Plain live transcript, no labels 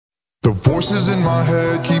The voices in my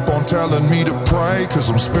head keep on telling me to pray,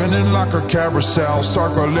 cause I'm spinning like a carousel,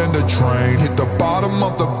 circling the train. Hit the bottom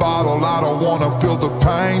of the bottle, I don't wanna feel the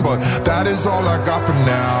pain, but that is all I got for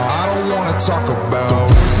now. I don't wanna talk about.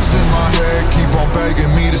 The voices in my head keep on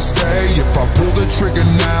begging me to stay. If I pull the trigger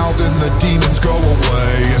now, then the demons go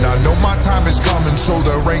away. And I know my time is coming, so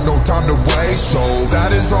there ain't no time to waste. So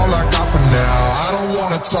that is all I got for now. I don't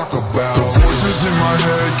wanna talk about. The voices in my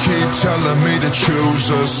head keep telling me to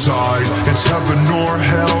choose a side. It's heaven or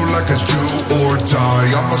hell, like it's do or die.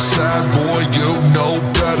 I'm a sad boy, you know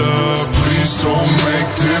better. Please don't make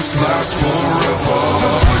this last forever. The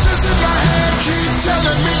voices in my head keep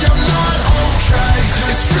telling me I'm not okay.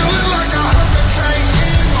 It's feeling like a hurricane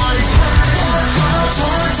in my brain.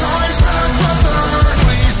 Hard times, bad weather.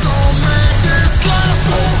 Please don't make this last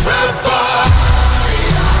forever.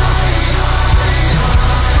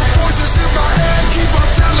 The voices in my head keep on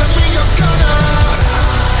telling me I'm gonna.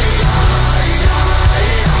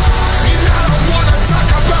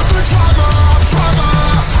 Talk about the trauma.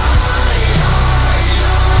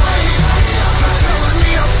 They're telling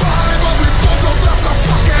me I'm fine, but we both know that's a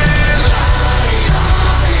fucking lie.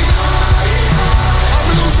 I'm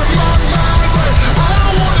losing my mind, but I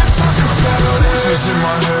don't wanna talk about it. Voices in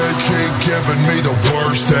my head keep giving me the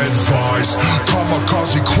worst advice.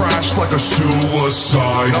 Kamikaze crash like a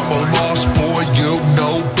suicide. I'm a lost boy, you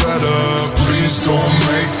know better. Please don't